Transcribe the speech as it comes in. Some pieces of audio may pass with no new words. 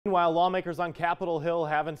Meanwhile, lawmakers on Capitol Hill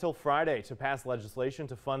have until Friday to pass legislation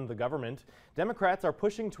to fund the government. Democrats are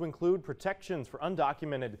pushing to include protections for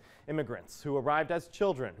undocumented immigrants who arrived as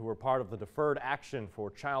children who were part of the Deferred Action for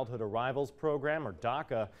Childhood Arrivals program, or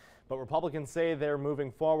DACA. But Republicans say they're moving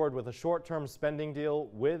forward with a short-term spending deal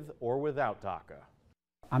with or without DACA.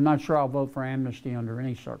 I'm not sure I'll vote for amnesty under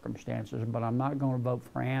any circumstances, but I'm not going to vote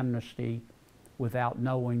for amnesty without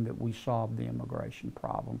knowing that we solved the immigration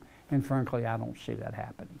problem. And frankly, I don't see that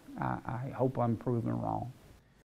happening. I hope I'm proven wrong.